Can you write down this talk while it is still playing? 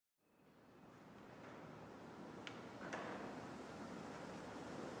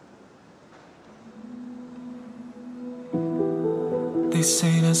They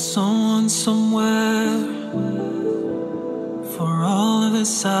say there's someone somewhere for all of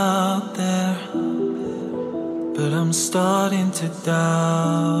us out there, but I'm starting to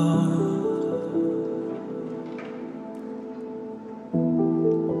doubt.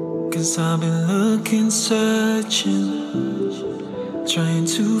 'Cause I've been looking, searching, trying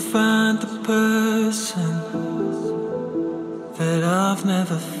to find the person that I've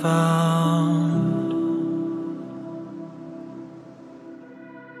never found.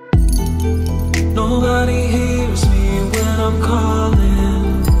 Nobody hears me when I'm calling.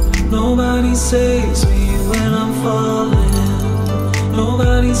 Nobody saves me when I'm falling.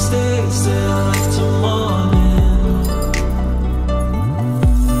 Nobody stays till after morning.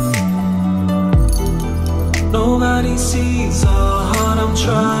 Nobody sees how hard I'm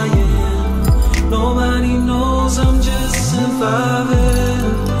trying. Nobody knows I'm just surviving.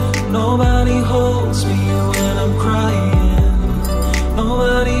 Nobody holds me when I'm crying.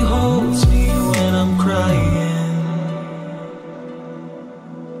 Nobody holds me when I'm crying.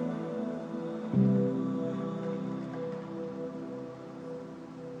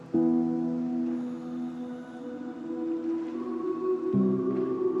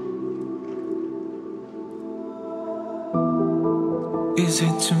 Is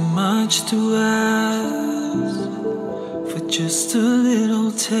it too much to ask for just a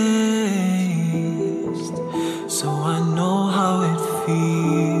little taste, so I know how it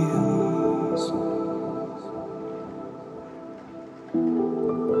feels?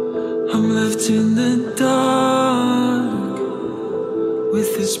 I'm left in the dark with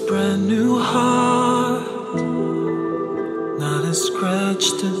this brand new heart, not a scratch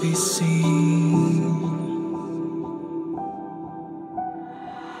to be seen.